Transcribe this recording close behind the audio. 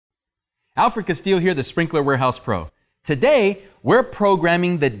Alfred Castillo here, the Sprinkler Warehouse Pro. Today, we're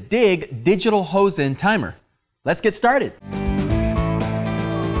programming the Dig digital hose-in timer. Let's get started.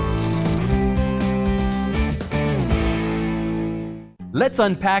 Let's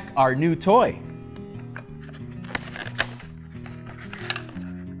unpack our new toy.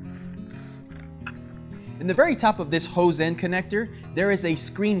 In the very top of this hose-end connector, there is a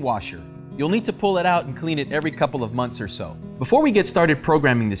screen washer. You'll need to pull it out and clean it every couple of months or so. Before we get started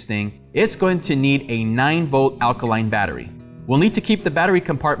programming this thing, it's going to need a 9-volt alkaline battery. We'll need to keep the battery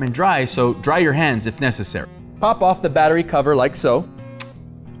compartment dry, so dry your hands if necessary. Pop off the battery cover like so.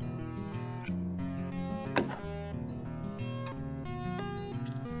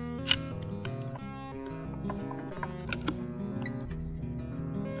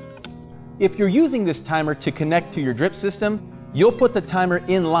 If you're using this timer to connect to your drip system, you'll put the timer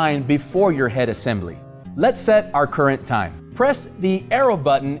in line before your head assembly. Let's set our current time. Press the arrow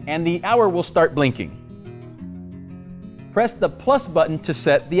button and the hour will start blinking. Press the plus button to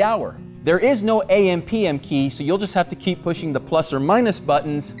set the hour. There is no AM/PM key, so you'll just have to keep pushing the plus or minus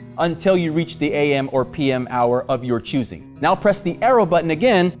buttons until you reach the AM or PM hour of your choosing. Now press the arrow button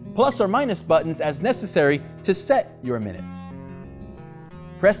again, plus or minus buttons as necessary to set your minutes.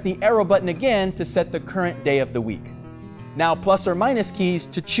 Press the arrow button again to set the current day of the week. Now plus or minus keys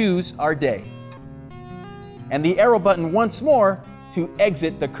to choose our day. And the arrow button once more to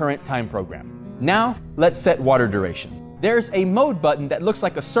exit the current time program. Now let's set water duration. There's a mode button that looks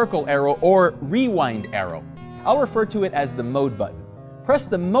like a circle arrow or rewind arrow. I'll refer to it as the mode button. Press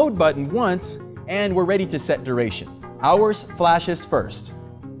the mode button once and we're ready to set duration. Hours flashes first.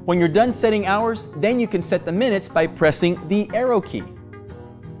 When you're done setting hours, then you can set the minutes by pressing the arrow key.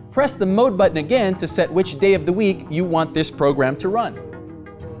 Press the mode button again to set which day of the week you want this program to run.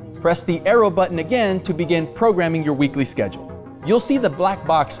 Press the arrow button again to begin programming your weekly schedule. You'll see the black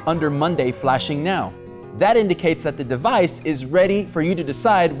box under Monday flashing now. That indicates that the device is ready for you to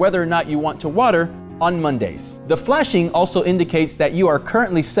decide whether or not you want to water on Mondays. The flashing also indicates that you are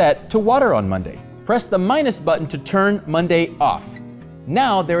currently set to water on Monday. Press the minus button to turn Monday off.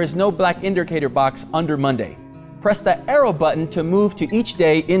 Now there is no black indicator box under Monday. Press the arrow button to move to each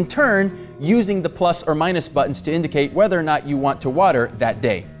day in turn, using the plus or minus buttons to indicate whether or not you want to water that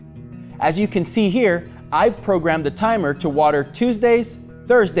day. As you can see here, I've programmed the timer to water Tuesdays,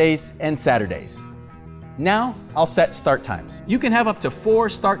 Thursdays, and Saturdays. Now I'll set start times. You can have up to 4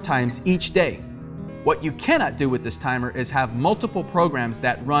 start times each day. What you cannot do with this timer is have multiple programs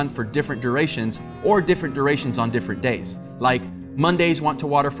that run for different durations or different durations on different days. Like Mondays want to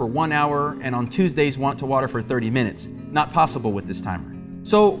water for 1 hour and on Tuesdays want to water for 30 minutes. Not possible with this timer.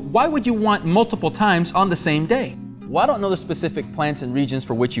 So why would you want multiple times on the same day? Well, I don't know the specific plants and regions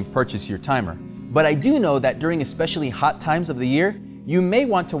for which you've purchased your timer, but I do know that during especially hot times of the year, you may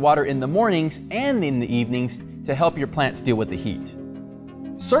want to water in the mornings and in the evenings to help your plants deal with the heat.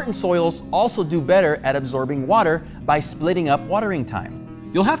 Certain soils also do better at absorbing water by splitting up watering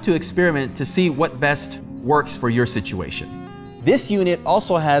time. You'll have to experiment to see what best works for your situation. This unit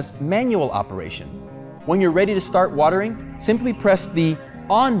also has manual operation. When you're ready to start watering, simply press the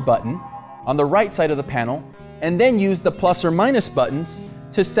on button on the right side of the panel and then use the plus or minus buttons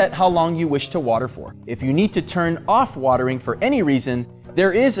to set how long you wish to water for. If you need to turn off watering for any reason,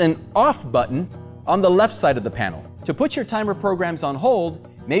 there is an off button on the left side of the panel. To put your timer programs on hold,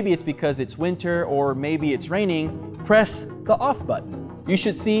 maybe it's because it's winter or maybe it's raining, press the off button. You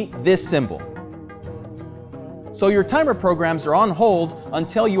should see this symbol. So your timer programs are on hold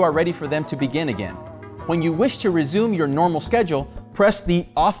until you are ready for them to begin again. When you wish to resume your normal schedule, press the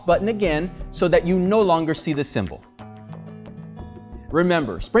off button again so that you no longer see the symbol.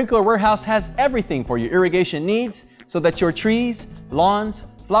 Remember, Sprinkler Warehouse has everything for your irrigation needs so that your trees, lawns,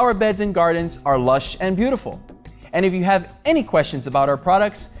 flower beds, and gardens are lush and beautiful. And if you have any questions about our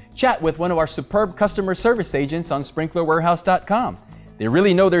products, chat with one of our superb customer service agents on sprinklerwarehouse.com. They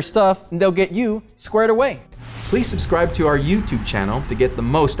really know their stuff and they'll get you squared away. Please subscribe to our YouTube channel to get the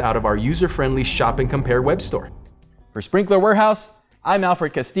most out of our user-friendly shop and compare web store. For Sprinkler Warehouse, I'm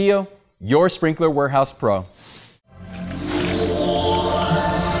Alfred Castillo, your Sprinkler Warehouse Pro.